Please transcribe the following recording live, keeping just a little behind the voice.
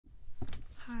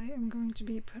am going to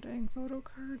be putting photo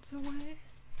cards away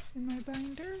in my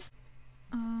binder.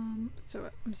 So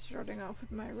I'm starting off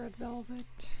with my red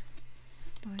velvet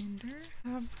binder. I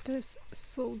have this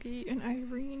Solgi and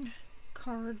Irene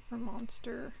card from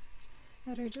Monster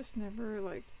that I just never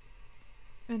like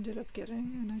ended up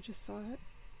getting, and I just saw it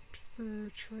for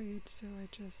trade, so I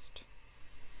just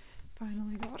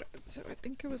finally got it. So I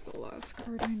think it was the last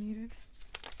card I needed.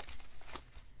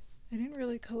 I didn't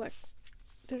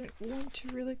want to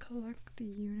really collect the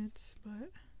units, but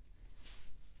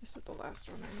this is the last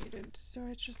one I needed, so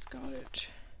I just got it.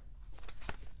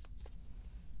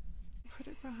 Put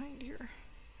it behind here.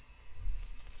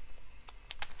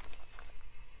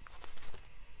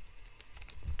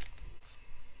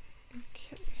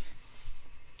 Okay.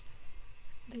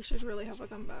 They should really have a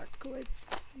comeback, like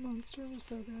Monster was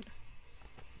so good.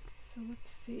 So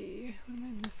let's see, what am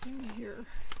I missing here?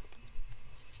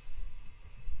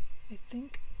 I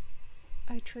think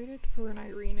I traded for an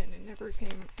Irene and it never came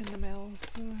in the mail,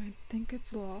 so I think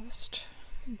it's lost.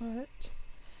 But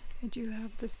I do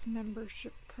have this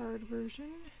membership card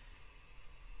version.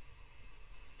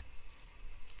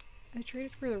 I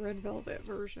traded for the red velvet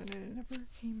version and it never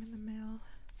came in the mail.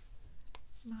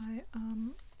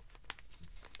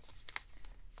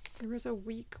 There was a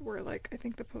week where like I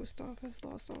think the post office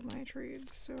lost all my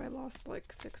trades, so I lost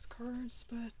like 6 cards,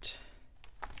 but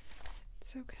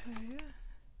it's okay.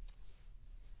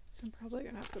 So I'm probably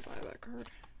gonna have to buy that card.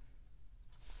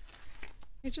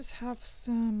 I just have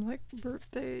some like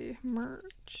birthday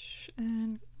merch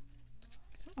and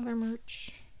some other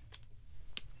merch.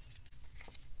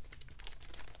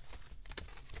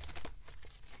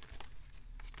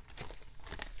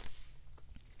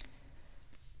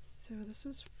 So this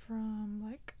is from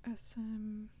like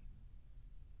SM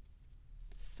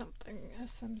something,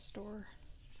 SM store.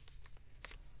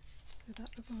 So that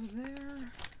will go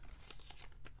there.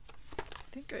 I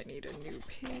think I need a new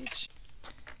page.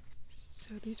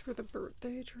 So these were the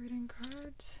birthday trading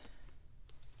cards.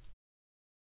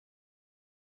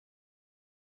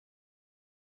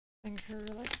 And her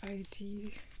like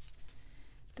ID.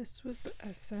 This was the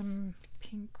SM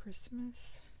Pink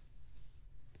Christmas.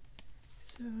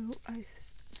 So I'm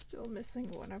still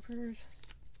missing one of hers.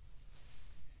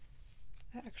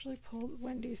 I actually pulled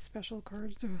Wendy's special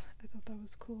cards, so I thought that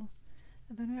was cool.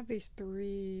 And then I have these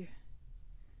 3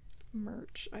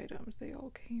 merch items. They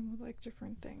all came with like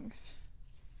different things.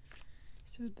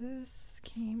 So this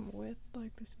came with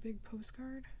like this big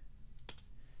postcard.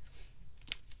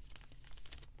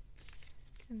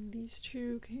 And these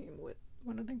 2 came with,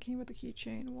 one of them came with a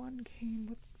keychain, one came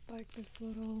with like this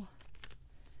little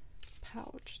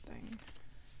pouch thing.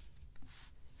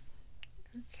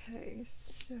 Okay,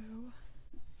 so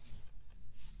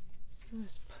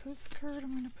this postcard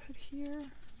I'm gonna put here.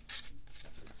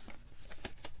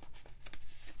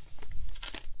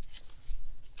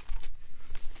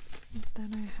 And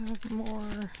then I have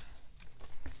more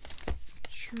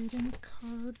trading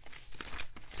cards.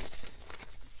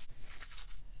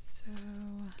 So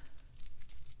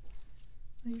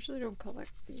I usually don't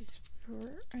collect these for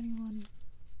anyone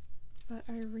but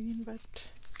Irene, but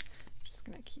I'm just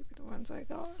gonna keep the ones I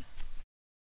got.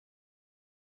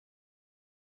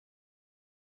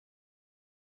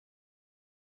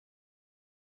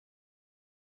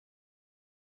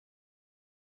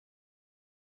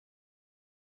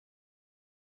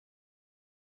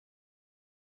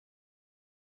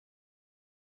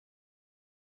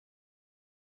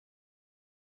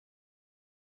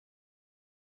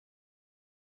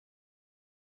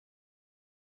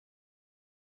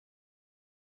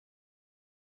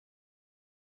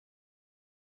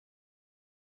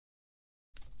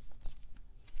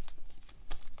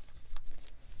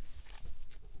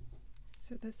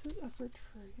 So this is up for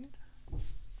trade.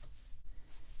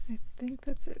 I think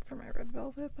that's it for my red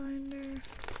velvet binder.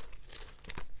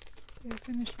 I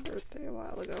finished birthday a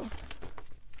while ago.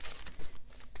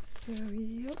 So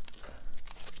yep.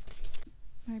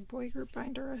 My boy group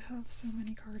binder, I have so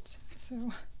many cards.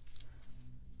 So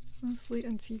mostly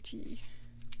NCT.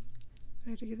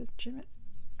 I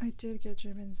did get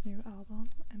Jimin's new album,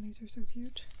 and these are so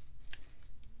cute.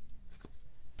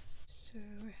 So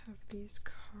I have these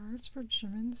cards for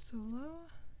Jimin solo.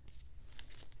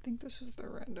 I think this is the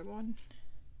random one.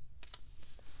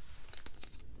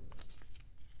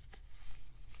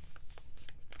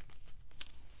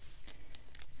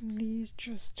 And these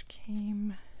just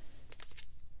came,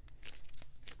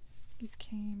 these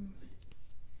came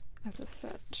as a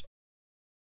set.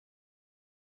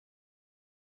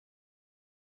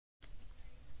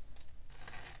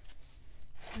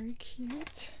 Very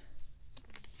cute.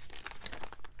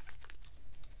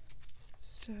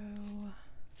 So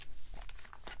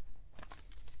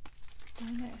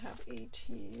Then I have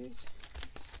ATEEZ.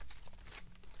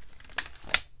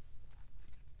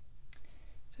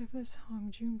 So I have this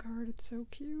Hongjun card, it's so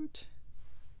cute.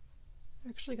 I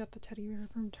actually got the teddy bear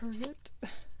from Target. I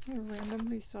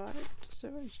randomly saw it, so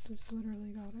I just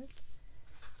literally got it.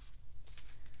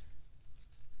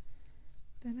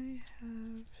 Then I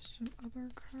have some other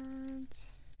cards.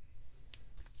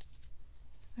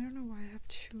 I don't know why I have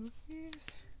two of these.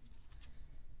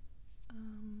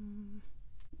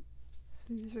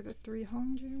 So these are the 3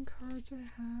 Hongjun cards I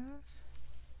have.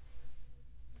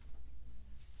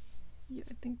 Yeah,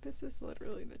 I think this is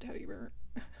literally the teddy bear.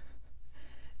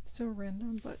 It's so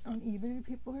random, but on eBay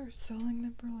people are selling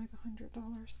them for like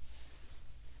 $100.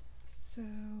 So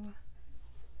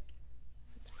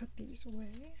let's put these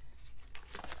away.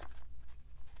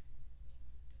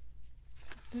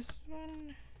 This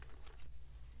one,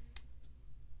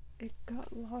 it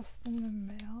got lost in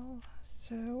the mail,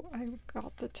 so I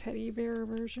got the teddy bear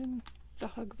version, the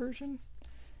hug version,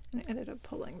 and I ended up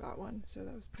pulling that one, so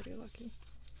that was pretty lucky.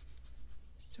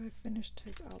 So I finished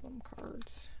his album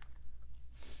cards.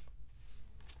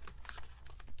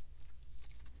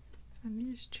 And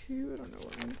these two, I don't know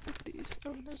where I'm gonna put these.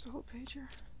 Oh, there's a whole page here.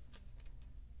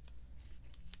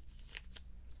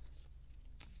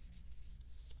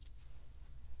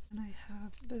 And I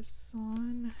have this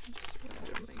on. I just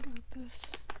randomly got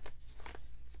this.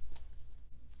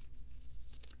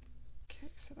 Okay,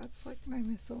 so that's like my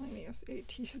miscellaneous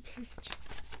ATEEZ page.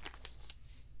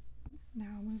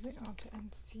 Now moving on to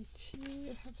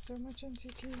NCT. I have so much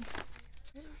NCT.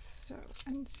 Okay, so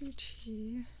NCT.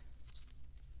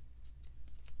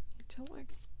 Need to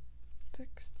like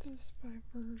fix this by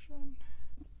version.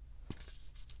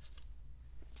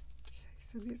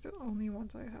 So these are the only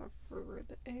ones I have for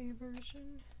the A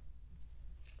version.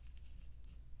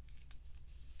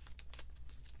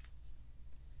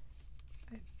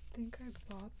 I think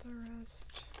I bought the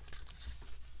rest.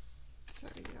 So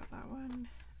yeah, that one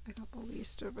I got the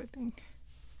least of, I think.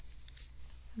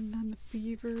 And then the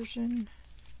B version.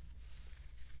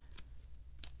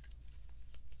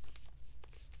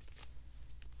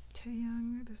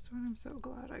 Taeyang, this one, I'm so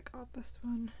glad I got this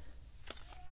one.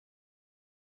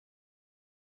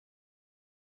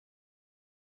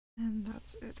 And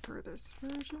that's it for this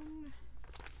version.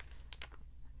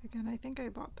 Again, I think I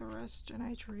bought the rest and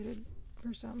I traded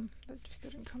for some that just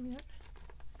didn't come yet.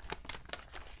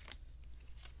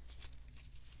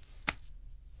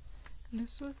 And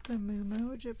this was the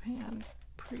Mumo Japan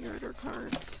pre-order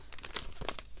cards.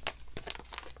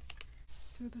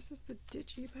 So this is the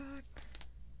digipack.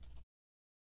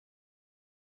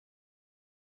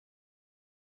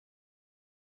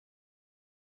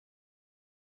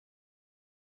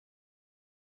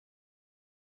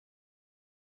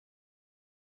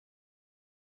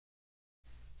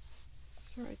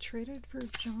 So I traded for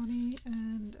Johnny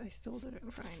and I still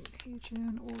didn't find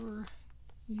Heijin or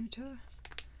Yuta.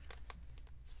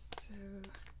 So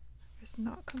it's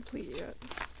not complete yet.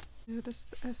 So this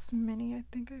S Mini, I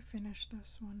think I finished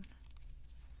this one.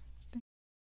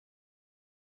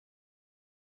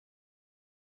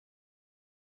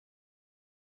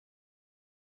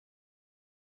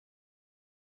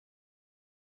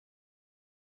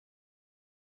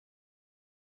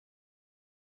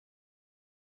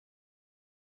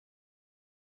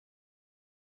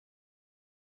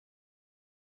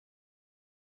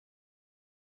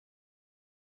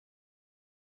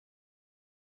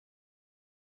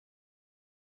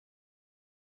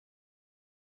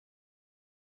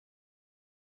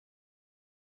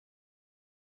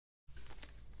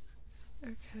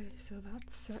 Okay, so that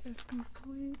set is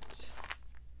complete.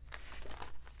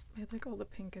 I like all the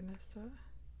pink in this set.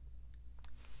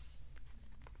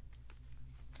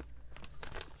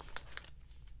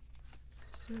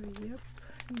 So yep,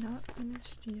 not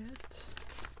finished yet.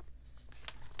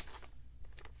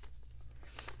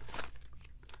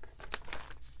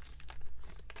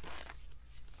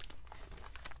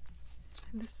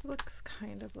 And this looks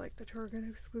kind of like the Target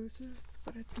exclusive,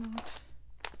 but it's not.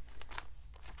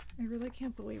 I really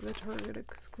can't believe the Target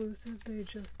exclusive, they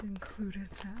just included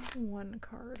that one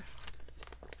card.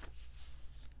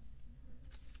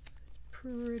 It's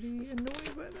pretty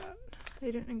annoyed by that.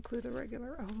 They didn't include a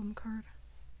regular album card.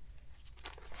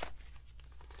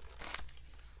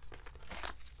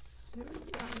 So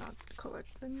yeah, I'm not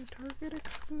collecting the Target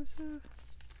exclusive.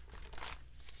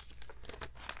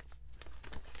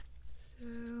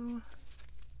 So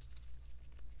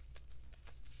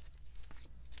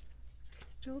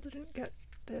still didn't get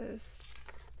this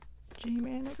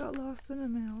G-Man. It got lost in the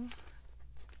mail,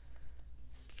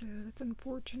 so that's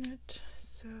unfortunate.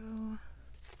 So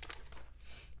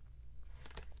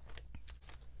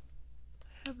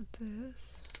this.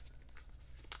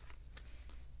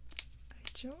 I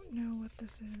don't know what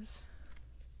this is.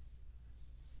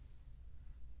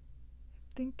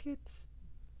 I think it's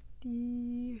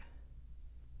the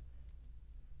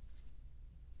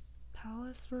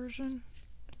Palace version.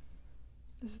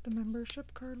 This is the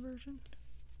membership card version.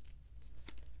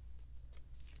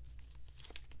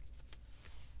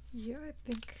 Yeah, I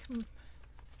think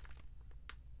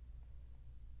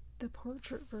the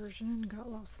portrait version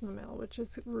got lost in the mail, which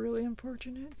is really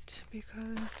unfortunate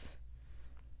because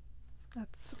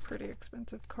that's a pretty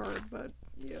expensive card, but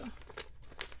yeah.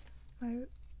 My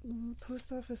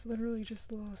post office literally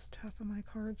just lost half of my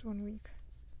cards one week.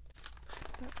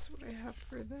 That's what I have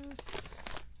for this.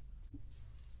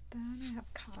 Then I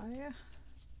have Kai.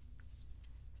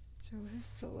 So his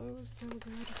solo is so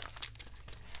good.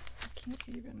 I can't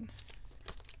even.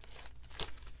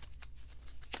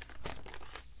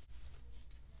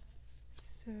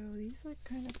 So these like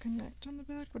kind of connect on the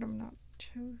back, but I'm not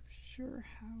too sure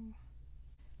how.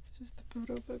 This is the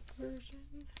photo book version.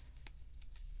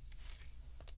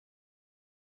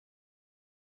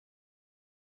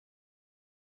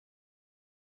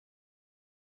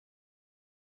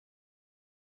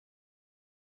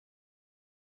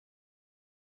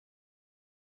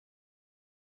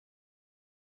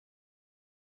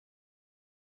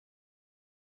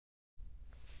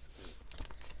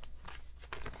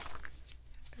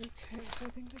 Okay, so I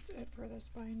think that's it for this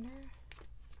binder.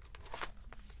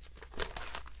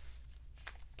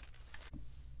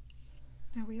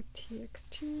 Now we have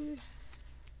TXT.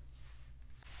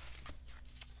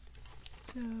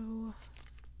 So,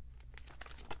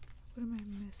 what am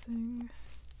I missing?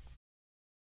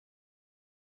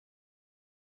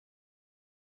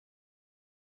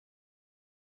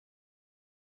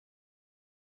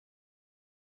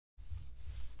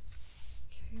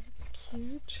 Okay, that's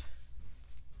cute.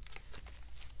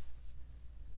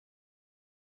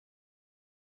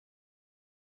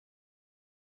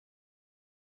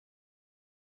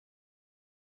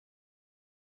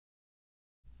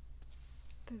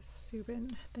 This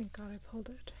Subin, thank God I pulled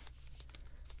it.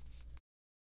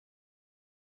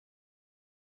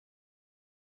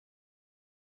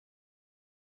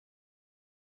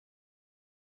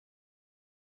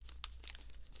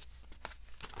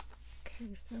 Okay,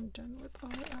 so I'm done with all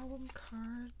the album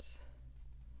cards.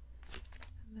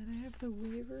 And then I have the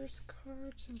waivers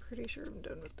cards. I'm pretty sure I'm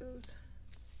done with those.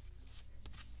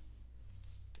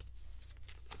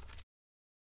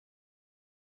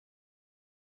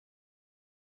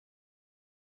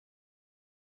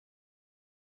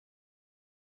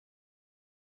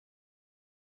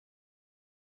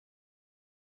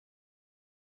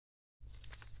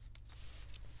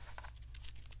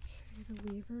 Okay, the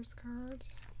waivers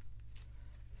cards.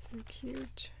 So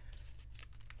cute.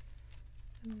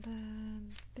 And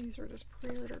then these are just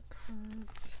pre-order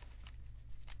cards.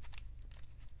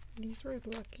 These were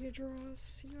lucky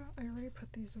draws. Yeah, I already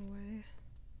put these away.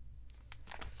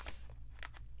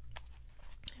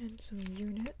 And some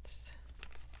units.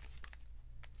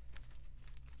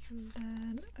 And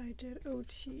then I did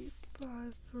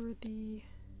OT5 for the,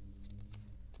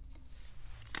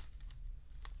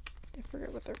 I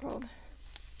forget what they're called,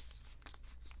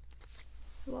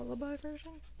 lullaby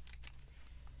version.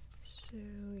 So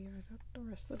yeah, I got the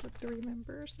rest of the 3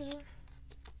 members there.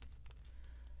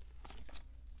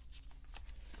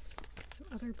 Some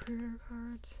other pre-order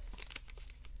cards.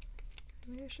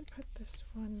 Maybe I should put this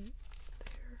one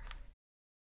there.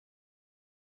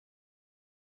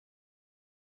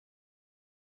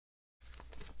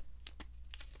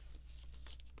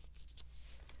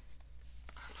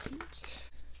 Cute.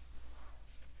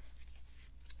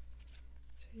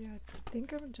 So yeah, I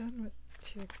think I'm done with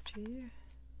TXT.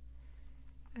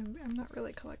 I'm not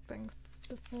really collecting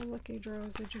the full lucky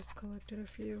draws, I just collected a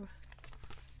few.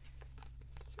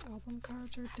 So album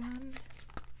cards are done.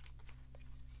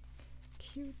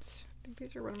 Cute. I think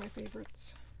these are one of my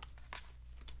favorites.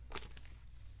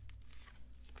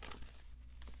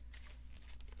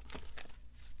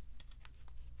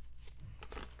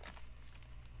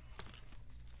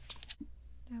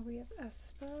 Now we have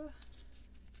AESPA.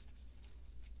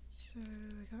 So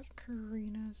I got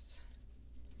Karina's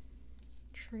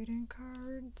trading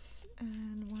cards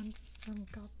and one from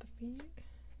Got the Beat.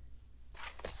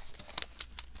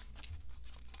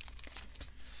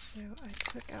 So I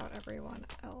took out everyone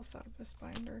else out of this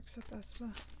binder except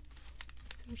AESPA.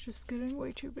 So it's just getting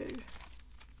way too big.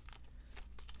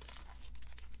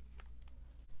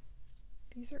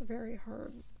 These are very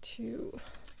hard to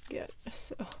get,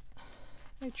 so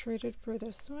I traded for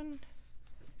this one.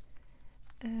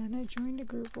 And I joined a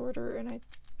group order and I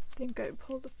think I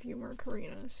pulled a few more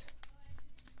Karinas.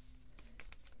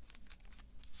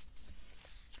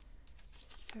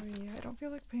 So yeah, I don't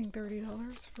feel like paying $30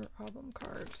 for album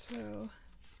cards, so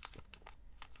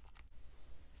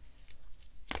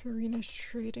Karina's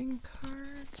trading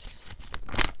cards.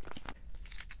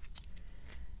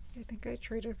 I think I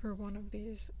traded for one of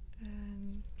these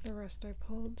and the rest I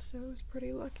pulled, so it was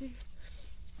pretty lucky.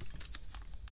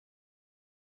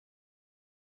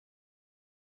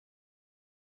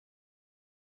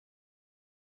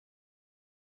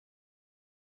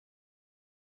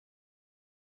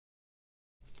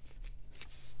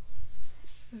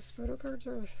 Those photo cards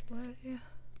are a sleigh.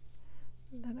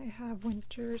 And then I have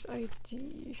Winter's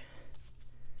ID,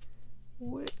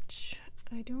 which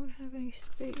I don't have any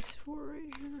space for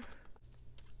right here.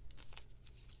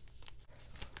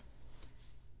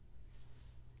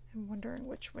 I'm wondering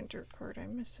which winter card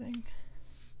I'm missing.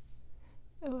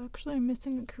 Oh, actually I'm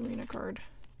missing a Karina card.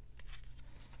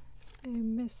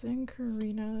 I'm missing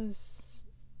Karina's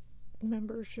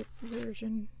membership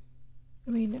version.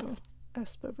 I mean, no,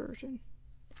 AESPA version.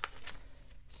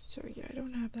 So yeah, I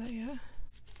don't have that yet.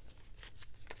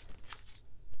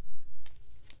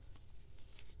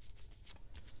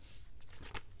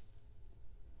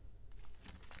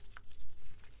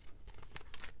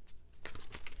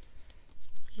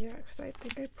 Yeah, because I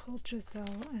think I pulled Giselle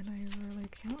and I really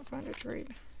can't find a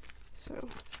trade. So,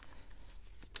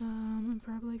 I'm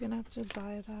probably gonna have to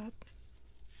buy that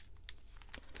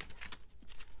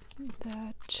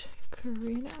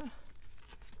Karina.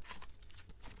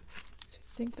 So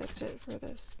I think that's it for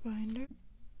this binder.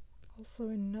 Also,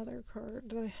 another card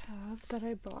that I have that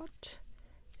I bought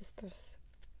is this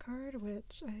card,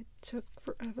 which I took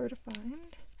forever to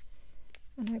find.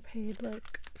 And I paid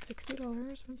like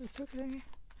 $60, but that's okay.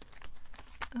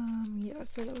 Yeah,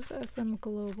 so that was SM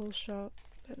Global Shop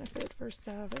benefit for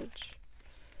Savage.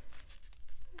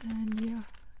 And yeah,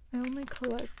 I only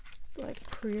collect like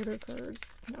pre-order cards,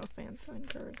 no fan sign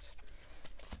cards.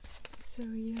 So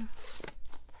yeah.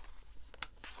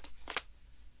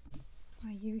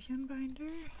 My Yuhyun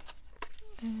binder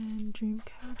and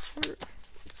Dreamcatcher.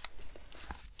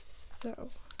 So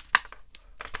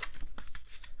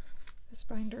this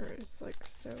binder is like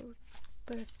so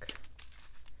thick.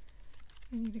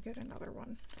 I need to get another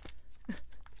one.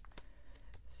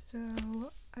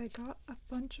 So I got a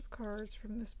bunch of cards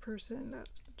from this person that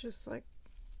just like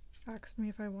asked me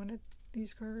if I wanted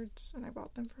these cards, and I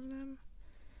bought them from them.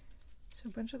 So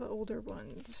a bunch of the older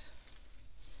ones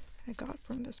I got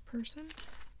from this person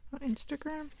on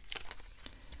Instagram.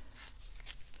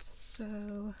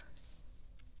 So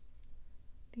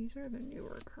these are the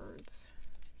newer cards.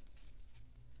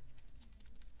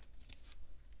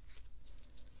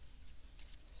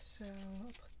 So I'll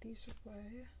put these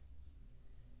away.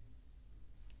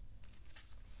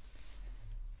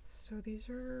 So these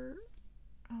are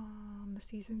the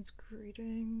season's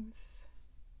greetings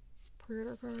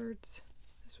pre-order cards.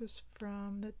 This was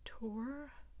from the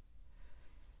tour,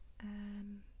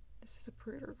 and this is a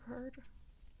pre-order card,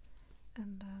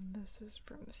 and then this is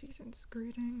from the season's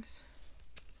greetings.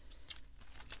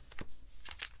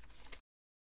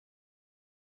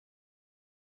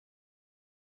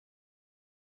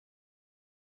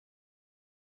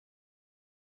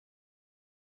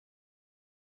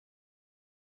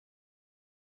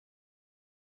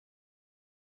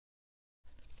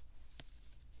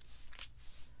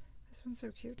 This one's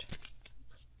so cute.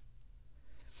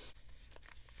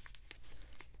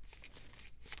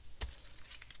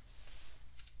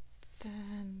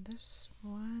 Then this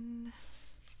one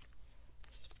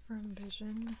is from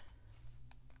Vision.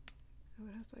 Oh,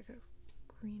 it has like a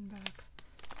green back.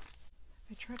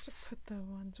 I tried to put the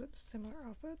ones with similar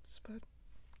outfits, but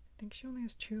I think she only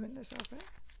has 2 in this outfit.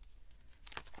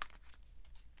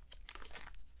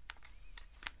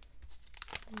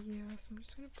 Yeah, so I'm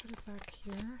just gonna put it back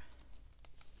here.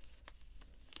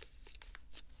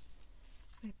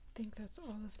 I think that's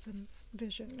all of the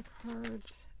Vision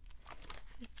cards.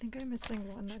 I think I'm missing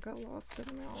one that got lost in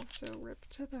the mail, so rip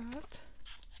to that.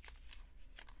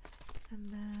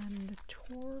 And then the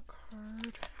tour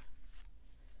card.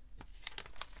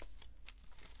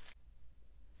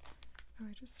 Oh,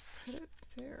 I just put it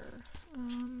there.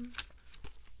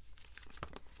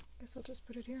 Guess I'll just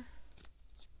put it here.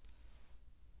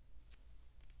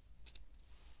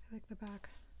 I like the back.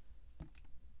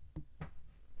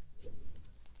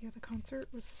 Yeah, the concert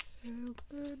was so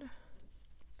good.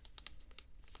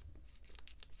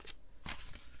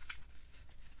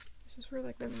 This was for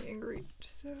like the meet and greet,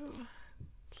 so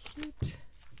cute.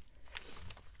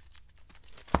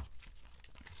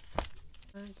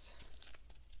 Birds.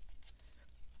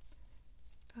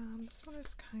 This one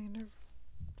is kind of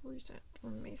recent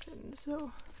from Mason,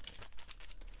 so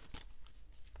I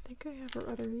think I have her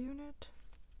other unit.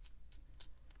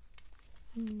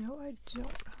 No, I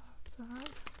don't have that.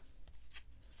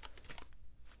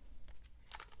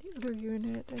 The other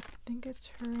unit, I think it's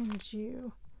her and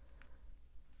you.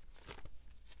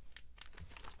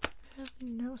 I have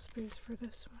no space for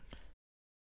this one.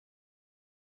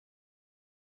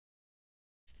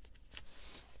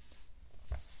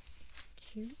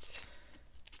 Cute.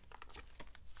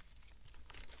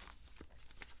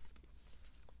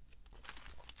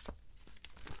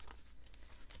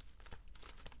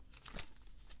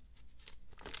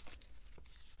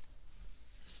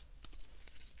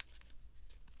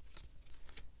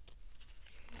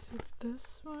 So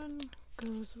this one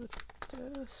goes with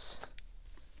this.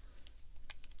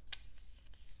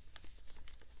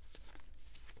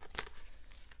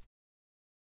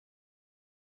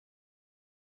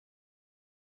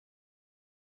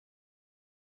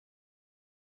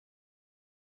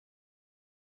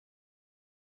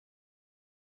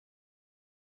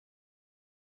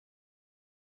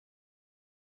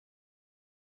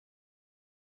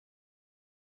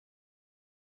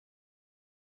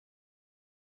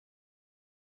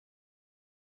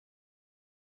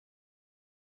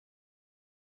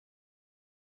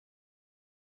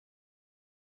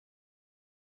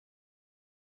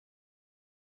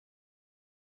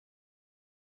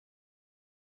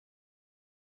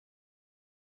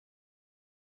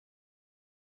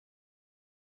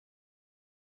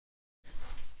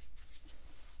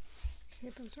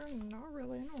 Okay, those are not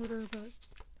really in order, but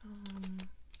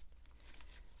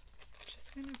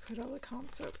just gonna put all the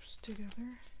concepts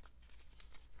together.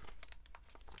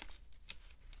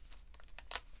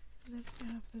 And then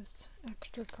I have this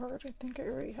extra card. I think I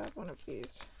already have one of these.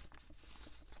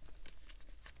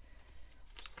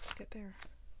 Just stick it there.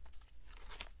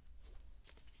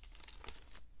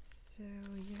 So,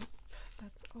 yep,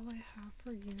 that's all I have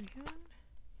for you, Hyun.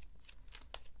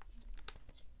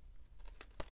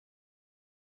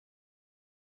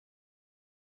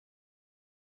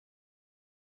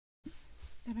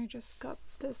 And I just got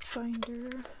this binder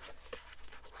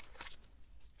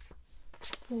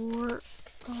for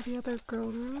all the other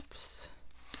girl groups.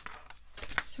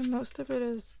 So most of it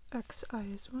is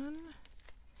AESPA one.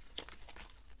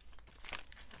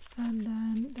 And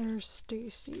then there's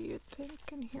STAYC, I think,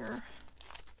 in here.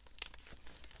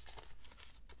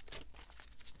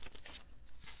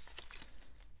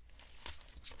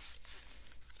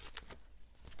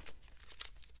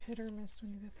 Hit or miss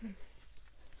when you get them.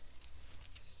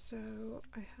 So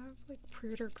I have like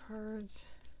pre-order cards,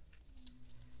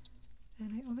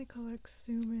 and I only collect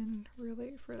zoom in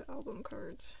really for the album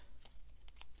cards.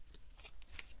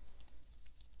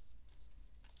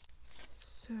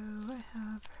 So I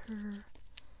have her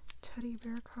teddy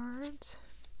bear cards,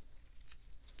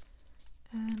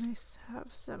 and I have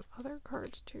some other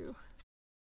cards too.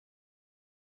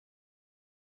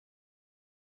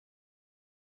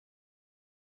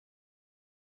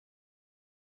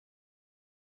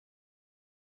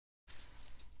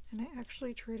 And I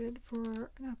actually traded for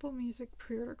an Apple Music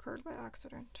pre-order card by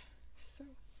accident, so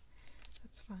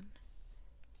that's fun.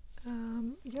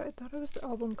 Yeah, I thought it was the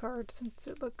album card since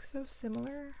it looks so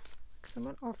similar.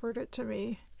 Someone offered it to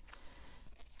me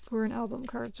for an album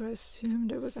card, so I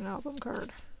assumed it was an album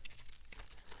card.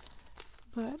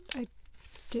 But I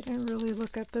didn't really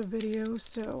look at the video,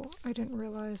 so I didn't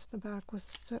realize the back was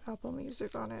said Apple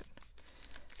Music on it.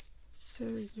 So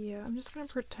yeah, I'm just gonna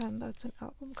pretend that's an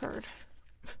album card.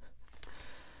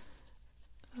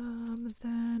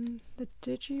 Then the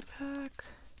digipack.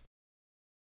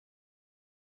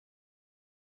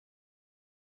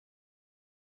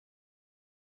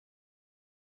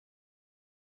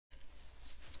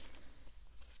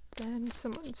 Then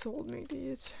someone sold me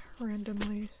these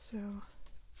randomly, so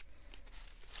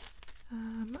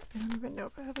I don't even know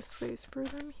if I have a space for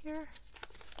them here.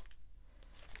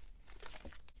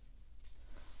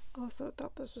 Also, I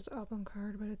thought this was album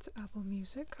card, but it's Apple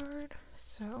Music card,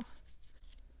 so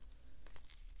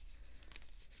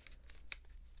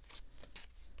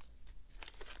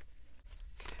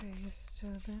okay, so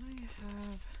then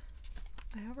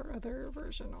I have our other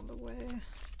version on the way.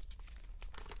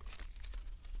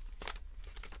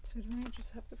 So then I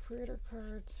just have the pre-order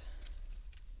cards.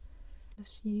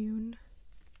 This Yoon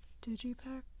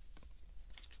digipack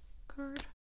card.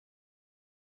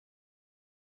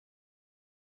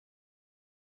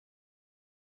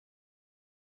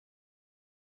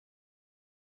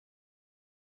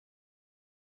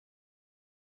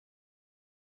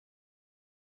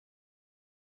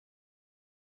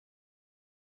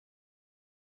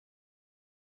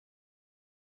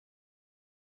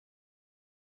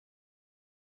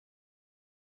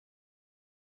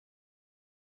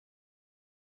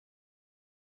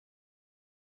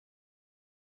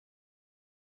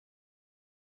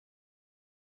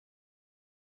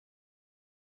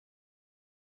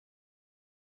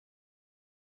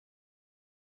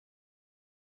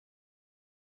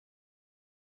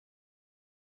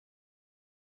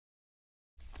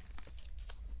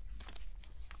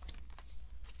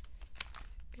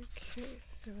 Okay,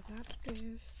 so that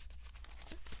is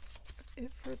it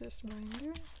for this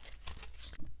binder.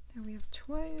 Now we have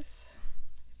twice.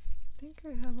 I think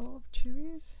I have all of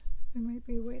Chewy's. I might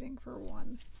be waiting for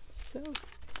one. So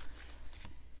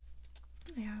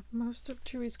I have most of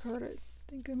Chewy's card. I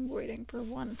think I'm waiting for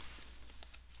one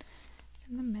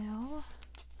in the mail.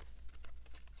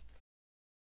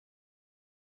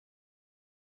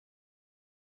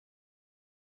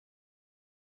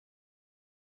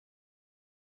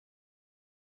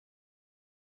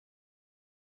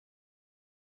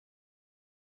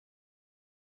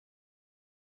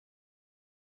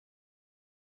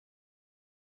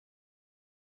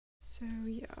 So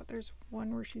yeah, there's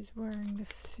one where she's wearing the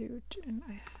suit and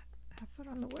I have that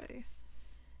on the way.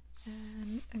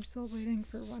 And I'm still waiting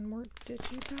for one more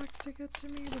digipack to get to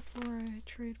me before I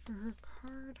trade for her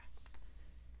card.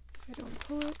 If I don't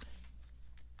pull it.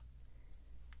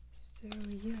 So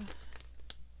yeah.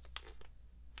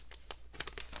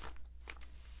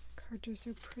 Cards are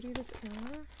so pretty this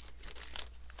era.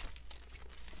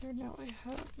 So now I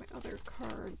have my other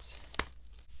cards.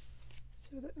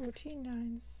 So the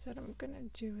OT9 set I'm gonna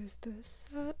do is this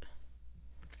set.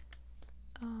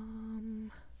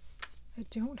 I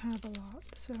don't have a lot,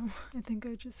 so I think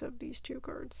I just have these two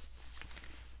cards.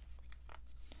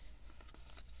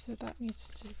 So that needs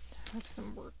to have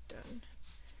some work done.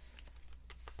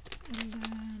 And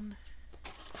then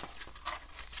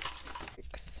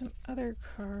pick some other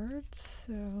cards,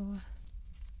 so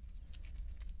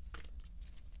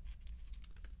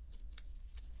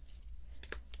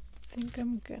I think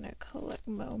I'm gonna collect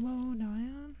Momo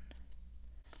Nyan.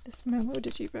 This Momo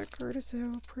digipack card is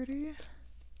so pretty.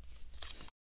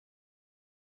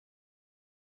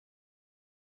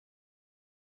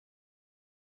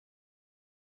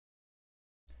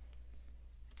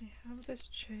 I have this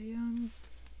Chaeyoung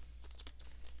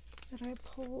that I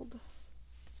pulled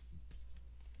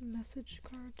a message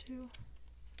card to.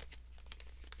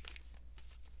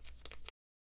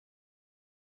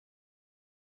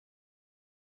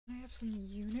 I have some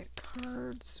unit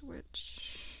cards,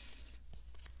 which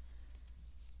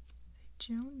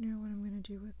I don't know what I'm going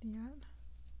to do with yet.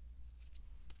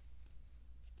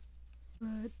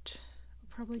 But I'll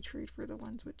probably trade for the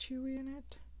ones with Chewy in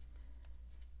it.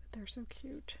 But they're so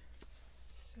cute.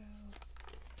 So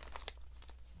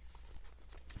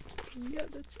yeah,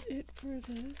 that's it for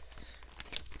this.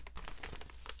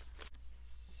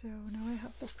 So now I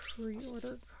have the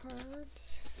pre-order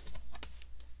cards.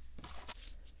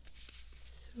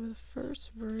 So the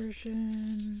first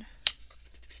version,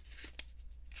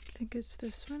 I think it's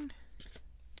this one.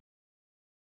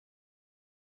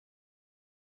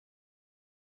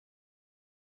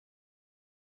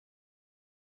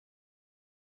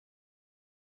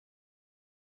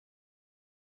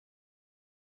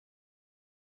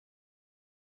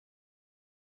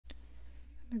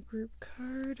 The group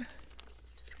card,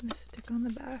 just gonna stick on the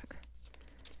back.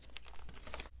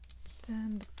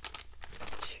 Then the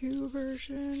 2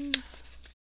 version.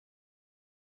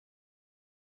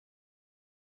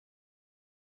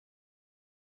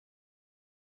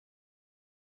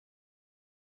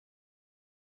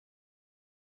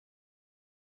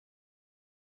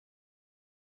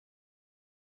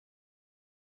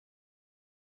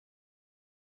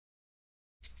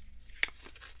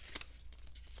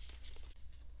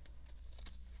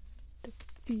 The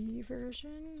B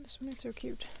version. This one is so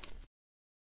cute.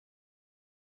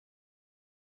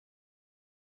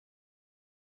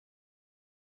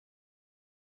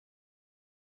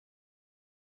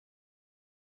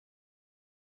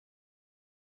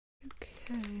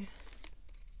 Okay.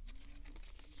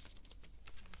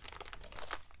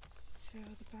 So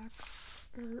the backs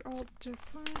are all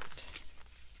different.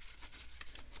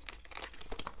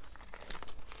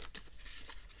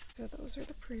 So those are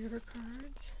the pre-order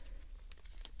cards.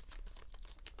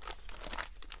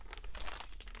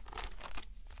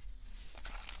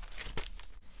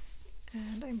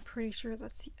 And I'm pretty sure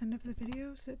that's the end of the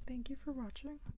video, so thank you for watching.